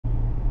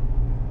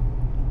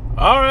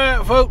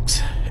Alright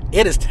folks,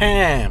 it is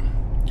time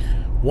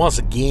once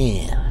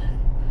again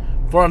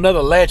for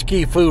another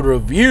Latchkey Food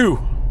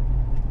Review.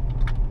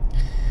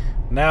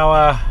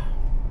 Now,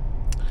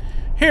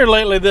 here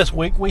lately this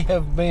week we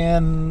have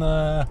been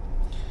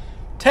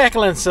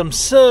tackling some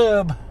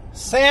sub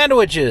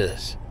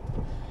sandwiches.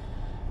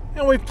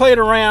 And we played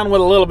around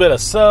with a little bit of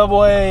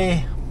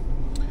Subway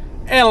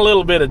and a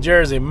little bit of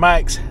Jersey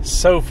Mike's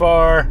so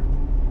far.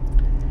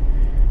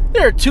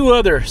 There are two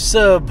other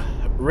sub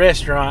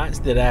restaurants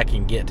that I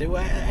can get to,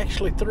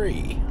 actually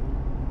three.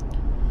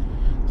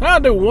 So I'll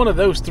do one of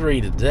those three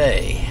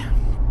today.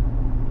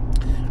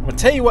 I'm going to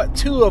tell you what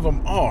two of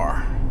them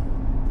are.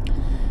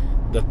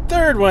 The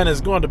third one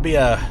is going to be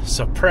a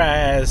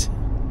surprise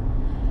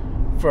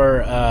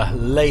for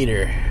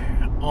later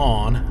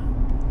on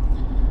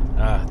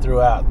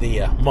throughout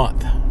the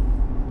month.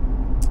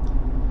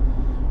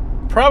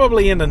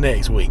 Probably in the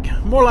next week.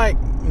 More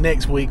like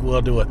next week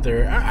we'll do a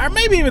third, or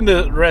maybe even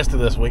the rest of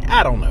this week.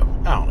 I don't know.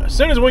 As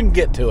soon as we can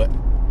get to it.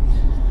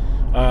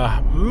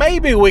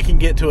 Maybe we can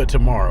get to it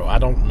tomorrow. I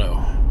don't know.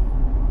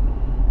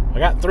 I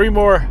got three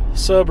more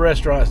sub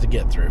restaurants to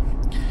get through.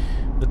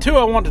 The two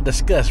I want to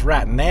discuss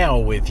right now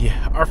with you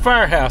are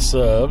Firehouse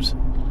Subs,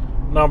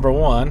 number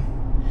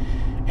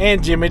one,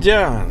 and Jimmy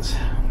John's.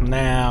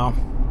 Now,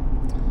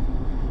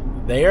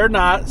 they are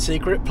not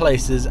secret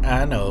places,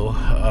 I know.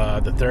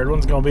 The third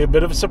one's going to be a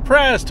bit of a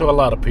surprise to a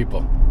lot of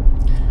people.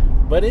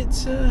 But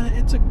it's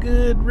a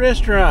good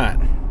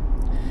restaurant.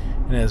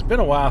 And it's been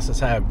a while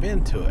since I have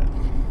been to it.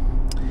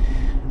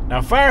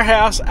 Now,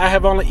 Firehouse, I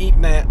have only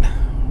eaten at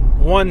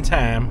one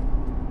time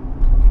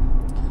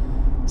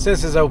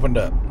since it's opened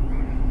up.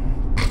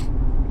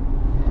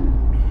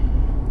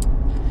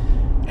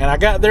 And I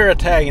got their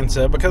Italian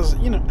sub because,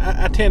 you know,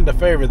 I tend to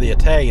favor the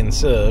Italian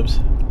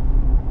subs.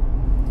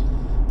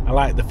 I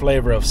like the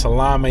flavor of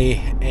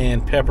salami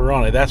and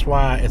pepperoni. That's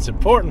why it's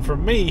important for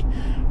me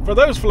for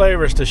those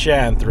flavors to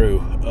shine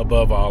through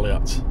above all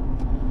else.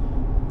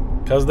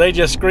 Because they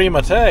just scream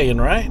Italian,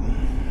 right?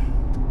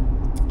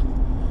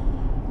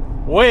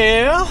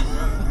 Well,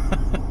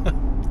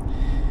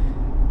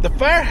 the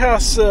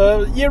Firehouse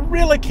sub, you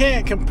really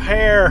can't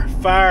compare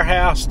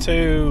Firehouse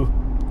to,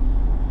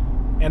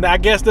 and I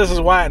guess this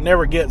is why it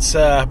never gets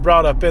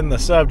brought up in the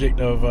subject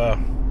of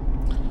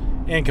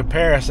in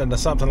comparison to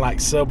something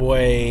like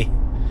Subway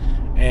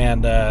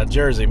and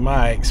Jersey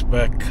Mike's,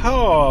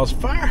 because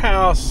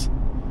Firehouse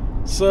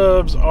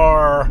subs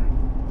are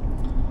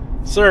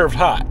served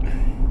hot.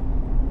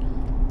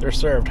 They're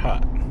served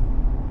hot.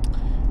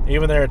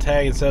 Even their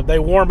Italian sub, they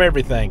warm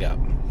everything up.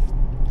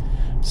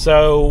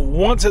 So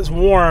once it's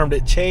warmed,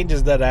 it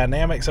changes the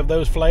dynamics of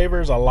those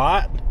flavors a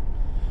lot.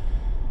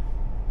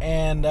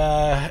 And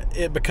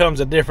it becomes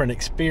a different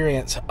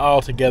experience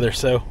altogether.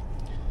 So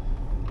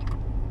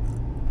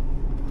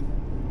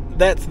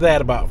that's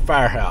that about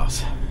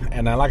Firehouse.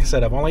 And like I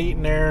said, I've only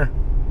eaten there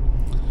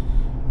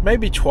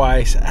maybe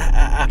twice.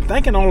 I'm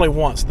thinking only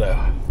once though.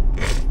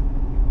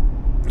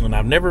 And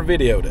I've never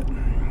videoed it.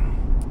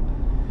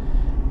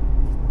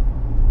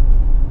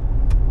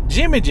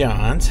 Jimmy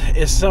John's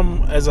is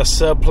a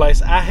sub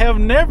place I have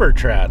never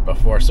tried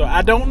before, so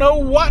I don't know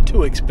what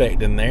to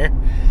expect in there.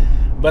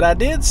 But I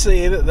did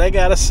see that they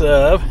got a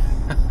sub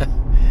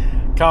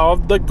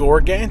called the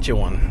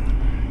Gargantuan.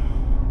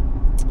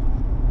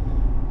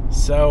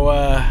 So,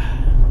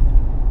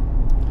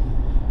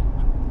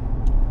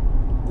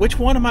 which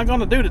one am I going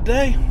to do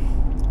today?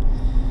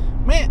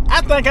 Man,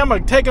 I think I'm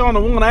going to take on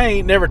the one I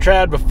ain't never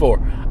tried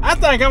before. I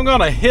think I'm going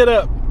to hit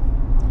up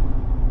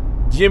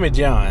Jimmy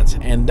John's,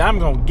 and I'm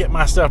going to get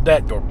myself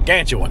that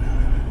Gargantuan.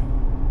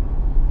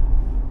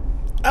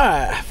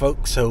 Alright,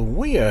 folks, so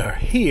we are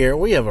here.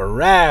 We have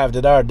arrived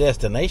at our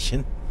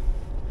destination.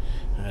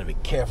 I gotta be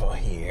careful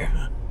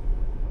here.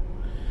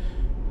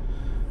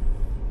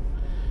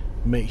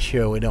 Make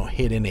sure we don't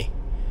hit any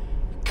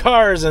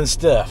cars and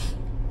stuff.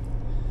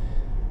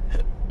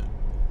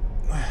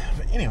 But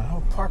anyway, we'll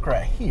park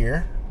right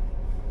here.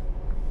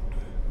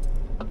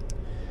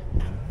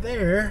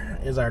 There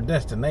is our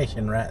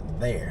destination right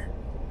there.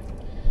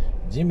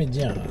 Jimmy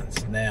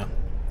John's. Now,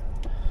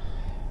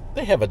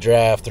 they have a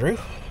drive-through.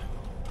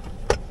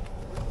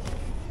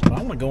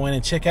 I'm going to go in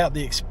and check out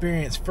the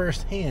experience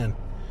firsthand.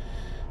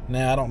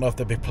 Now, I don't know if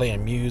they'll be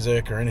playing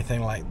music or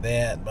anything like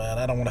that, but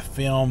I don't want to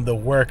film the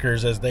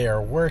workers as they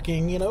are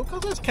working, you know,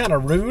 because that's kind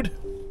of rude.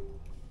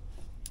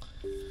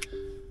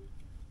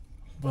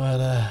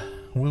 But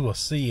we will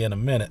see in a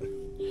minute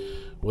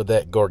with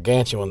that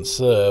Gargantuan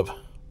sub,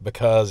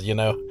 because, you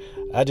know,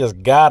 I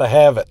just got to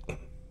have it.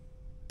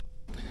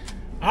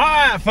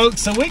 Alright,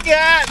 folks, so we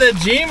got the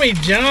Jimmy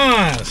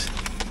John's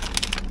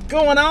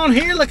going on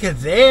here. Look at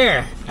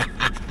there.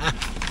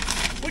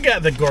 We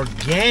got the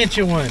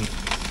Gargantuan.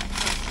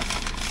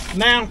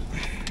 Now,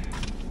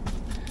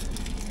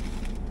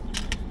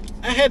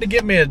 I had to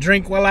get me a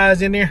drink while I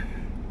was in there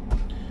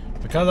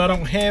because I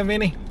don't have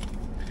any.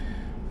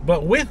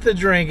 But with the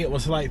drink, it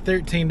was like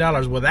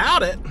 $13.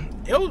 Without it,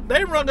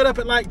 they rung it up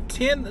at like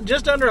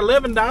just under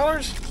 $11.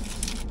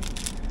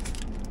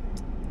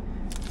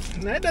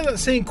 That doesn't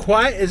seem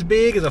quite as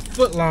big as a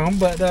foot long,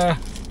 but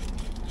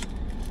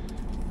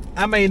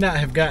I may not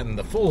have gotten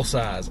the full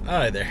size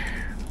either.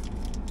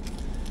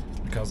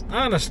 Because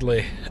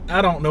honestly,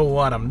 I don't know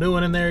what I'm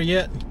doing in there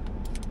yet.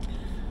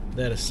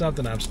 That is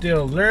something I'm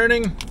still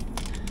learning.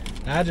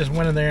 I just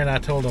went in there and I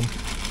told them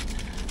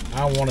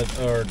I wanted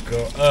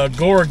a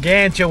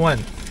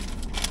Gargantuan.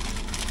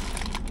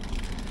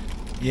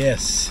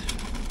 Yes.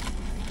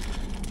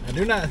 I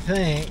do not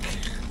think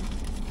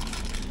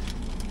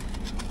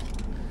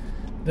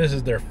this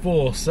is their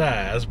full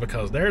size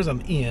because there's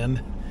an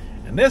end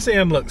and this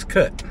end looks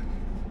cut.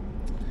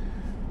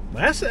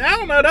 I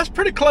don't know, that's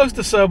pretty close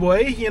to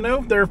Subway, you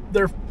know. They're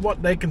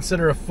what they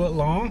consider a foot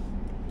long.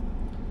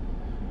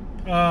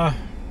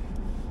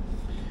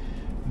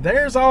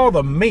 There's all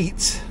the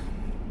meats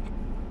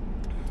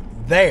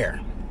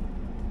there.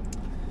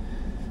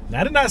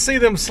 Now, I did not see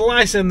them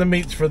slicing the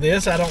meats for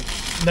this. I don't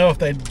know if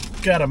they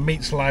got a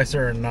meat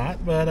slicer or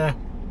not, but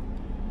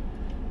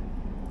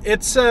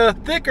it's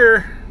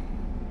thicker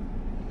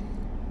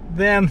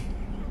than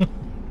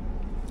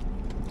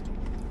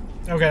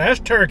okay, that's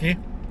turkey.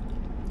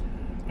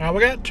 We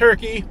got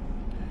turkey,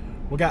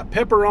 we got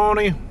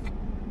pepperoni,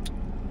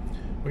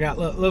 we got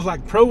looks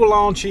like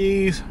provolone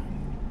cheese,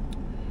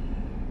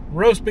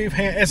 roast beef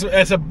ham.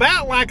 It's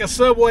about like a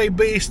Subway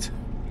beast,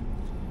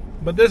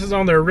 but this is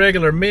on their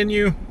regular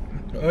menu.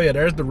 Oh yeah,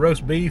 there's the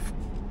roast beef.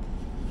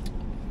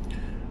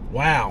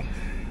 Wow,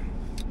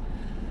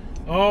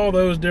 all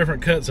those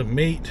different cuts of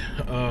meat.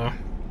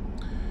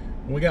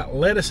 We got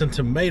lettuce and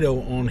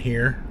tomato on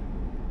here.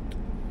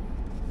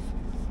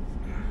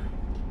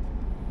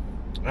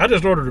 I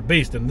just ordered a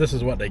beast and this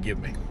is what they give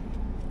me.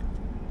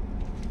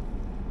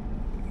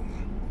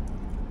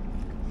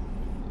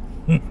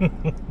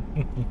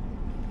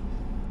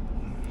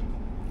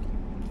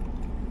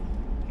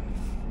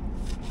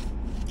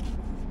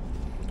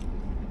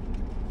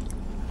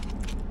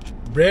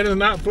 Bread is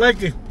not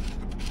flaky.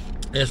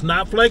 It's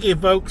not flaky,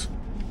 folks.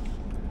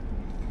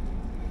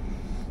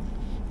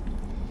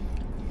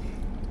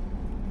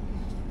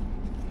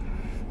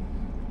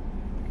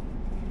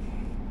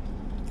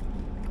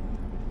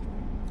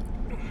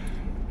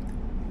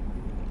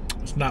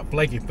 It's not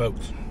flaky,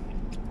 folks.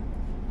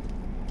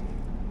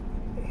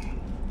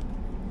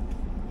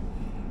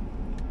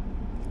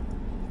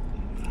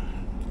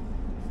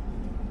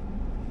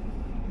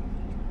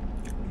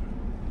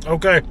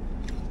 Okay.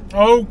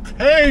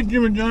 Okay,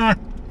 Jimmy John.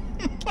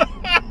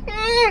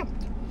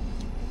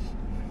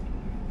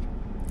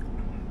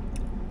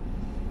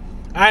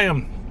 I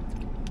am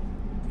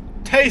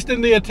tasting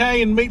the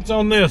Italian meats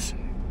on this.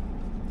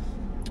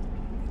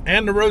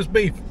 And the roast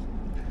beef.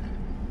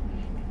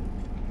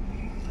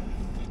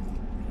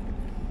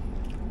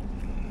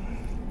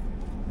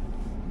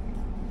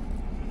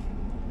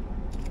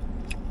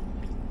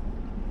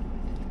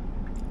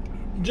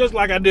 Just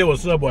like I did with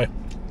Subway.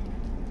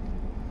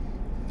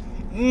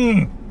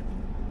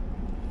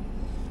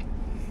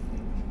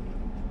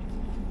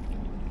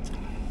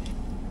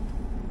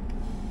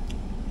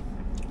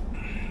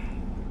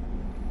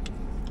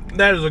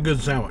 That is a good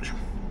sandwich.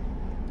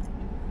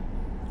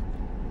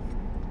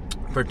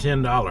 For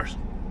 $10.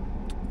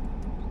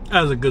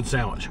 That is a good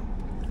sandwich.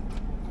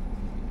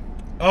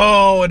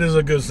 Oh, it is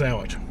a good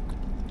sandwich.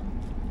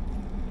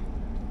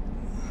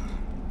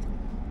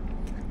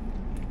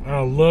 I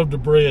love the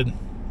bread.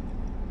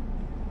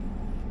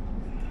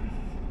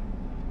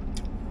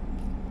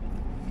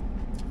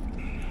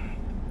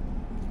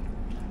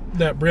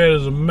 That bread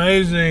is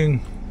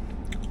amazing.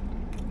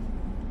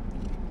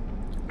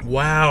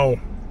 Wow.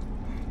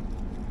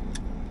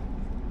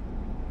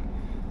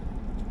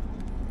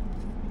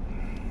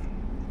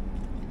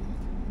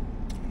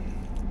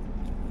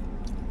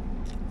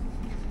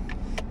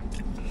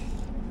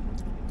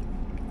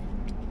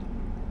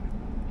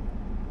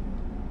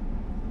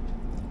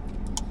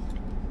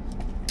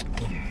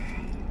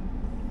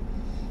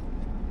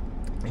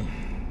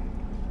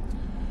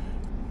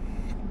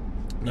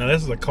 Now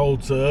this is a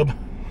cold sub.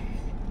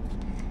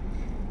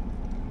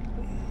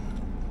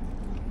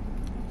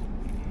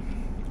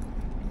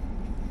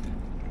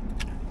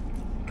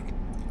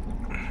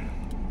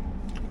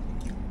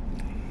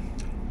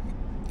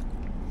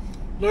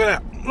 Look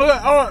at that. Look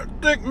at all that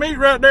thick meat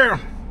right there.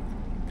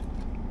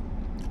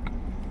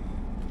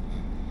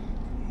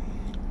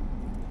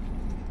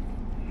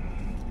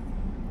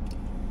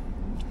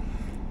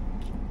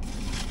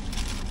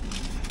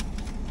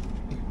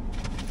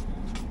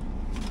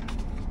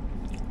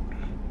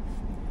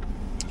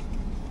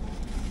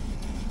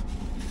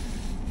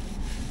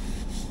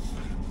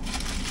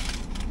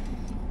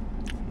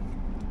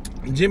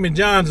 Jimmy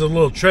John's a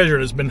little treasure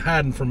that's been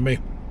hiding from me.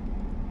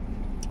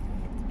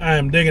 I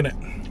am digging it.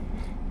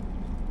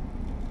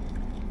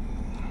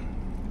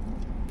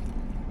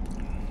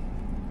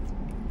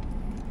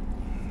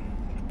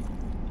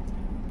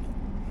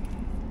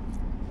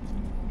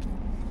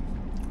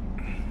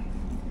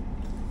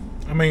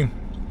 I mean,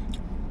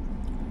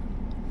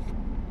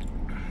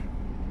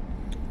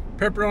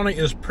 pepperoni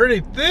is pretty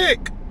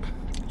thick.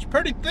 It's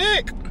pretty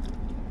thick.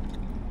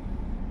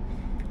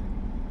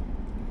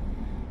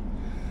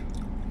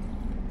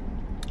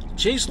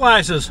 Cheese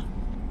slices.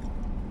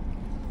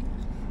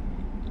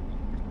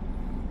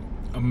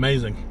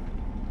 Amazing.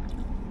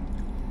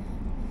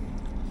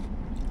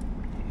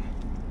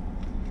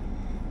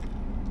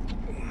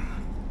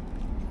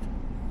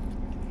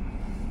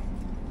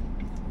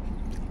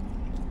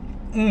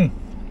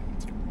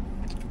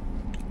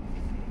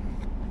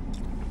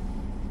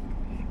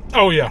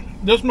 Oh yeah,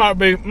 this might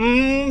be,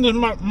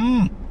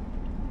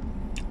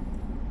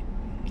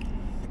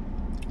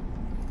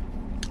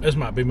 this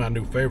might be my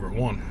new favorite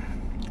one.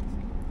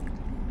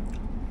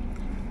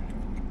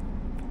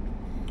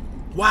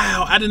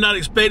 Wow, I did not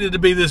expect it to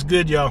be this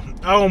good, y'all.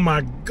 Oh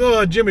my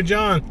God, Jimmy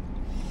John's.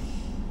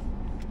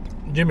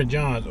 Jimmy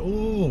John's,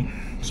 ooh,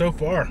 so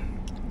far.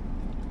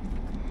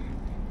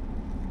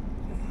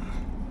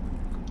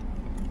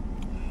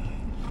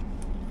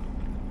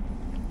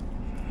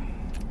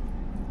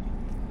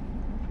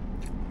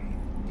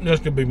 This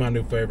could be my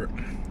new favorite.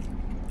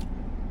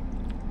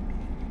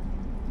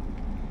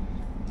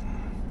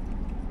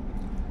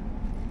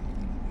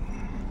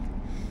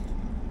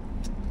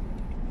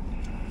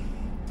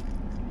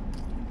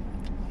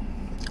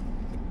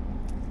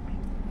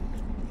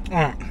 All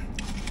right.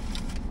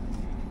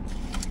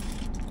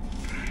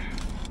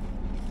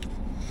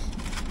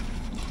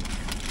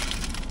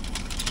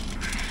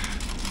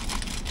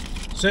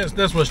 Since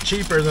this was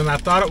cheaper than I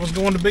thought it was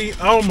going to be,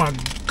 oh my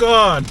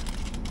God.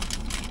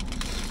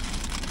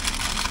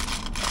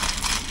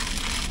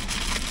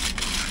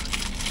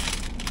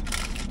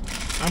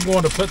 I'm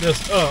going to put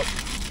this up,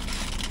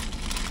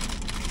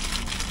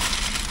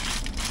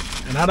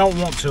 and I don't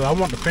want to. I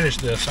want to finish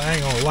this. I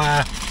ain't gonna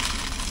lie.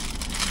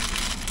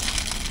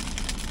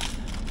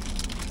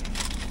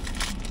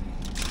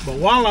 But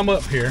while I'm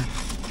up here,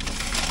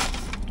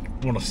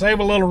 I want to save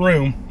a little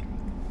room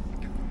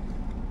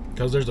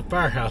because there's a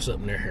firehouse up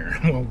near here.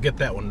 We'll get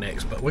that one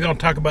next. But we're gonna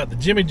talk about the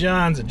Jimmy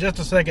John's in just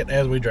a second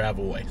as we drive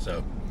away.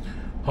 So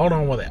hold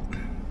on with that.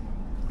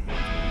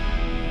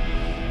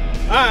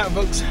 All right,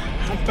 folks.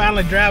 I'm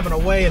finally driving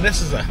away, and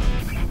this is a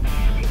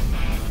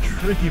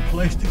tricky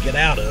place to get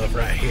out of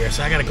right here,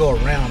 so I gotta go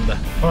around the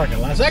parking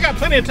lot. So I got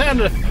plenty of time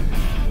to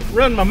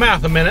run my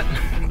mouth a minute.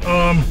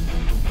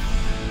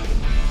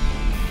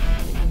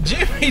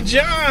 Jimmy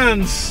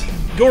John's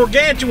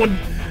Gargantuan,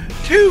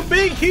 2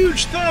 big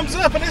huge thumbs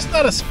up, and it's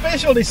not a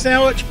specialty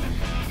sandwich.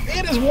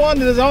 It is one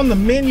that is on the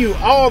menu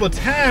all the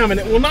time, and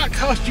it will not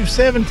cost you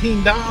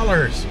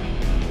 $17.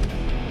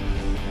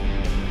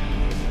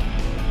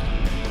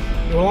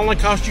 It will only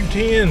cost you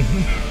 10.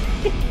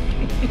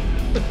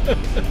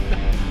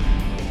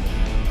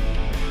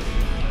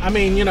 I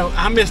mean, you know,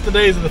 I miss the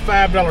days of the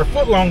 $5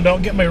 footlong,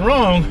 don't get me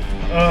wrong,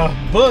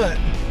 but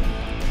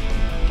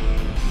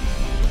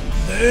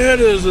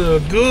that is a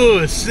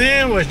good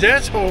sandwich.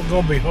 That's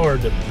gonna be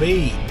hard to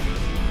beat.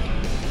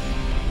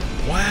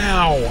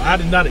 Wow, I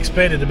did not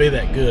expect it to be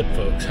that good,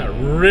 folks. I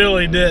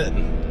really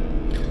didn't.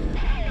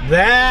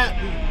 That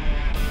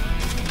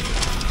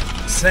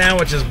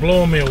sandwich is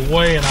blowing me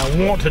away, and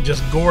I want to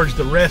just gorge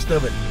the rest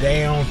of it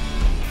down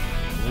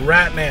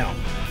right now.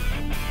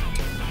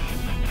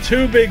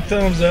 2 big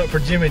thumbs up for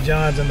Jimmy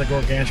John's and the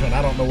Gargantuan.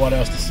 I don't know what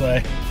else to say.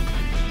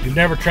 If you've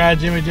never tried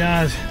Jimmy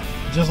John's,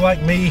 just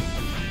like me,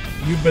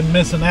 you've been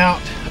missing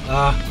out.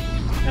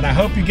 And I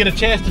hope you get a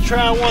chance to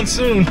try one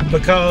soon,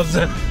 because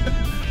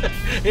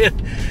it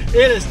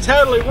is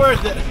totally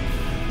worth it.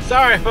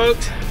 Sorry,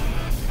 folks.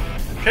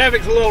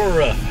 Traffic's a little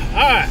rough. All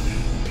right.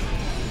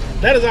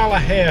 That is all I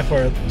have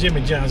for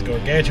Jimmy John's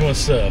Gargantuan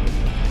sub.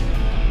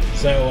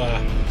 So,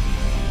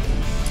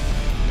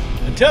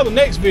 until the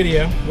next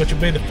video, which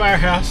will be the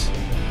firehouse,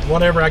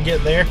 whenever I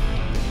get there,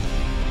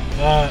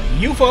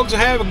 you folks will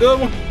have a good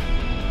one.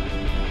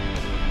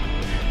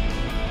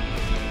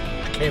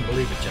 I can't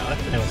believe it, y'all.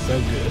 That was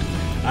so good.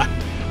 All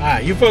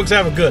right, you folks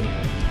have a good one.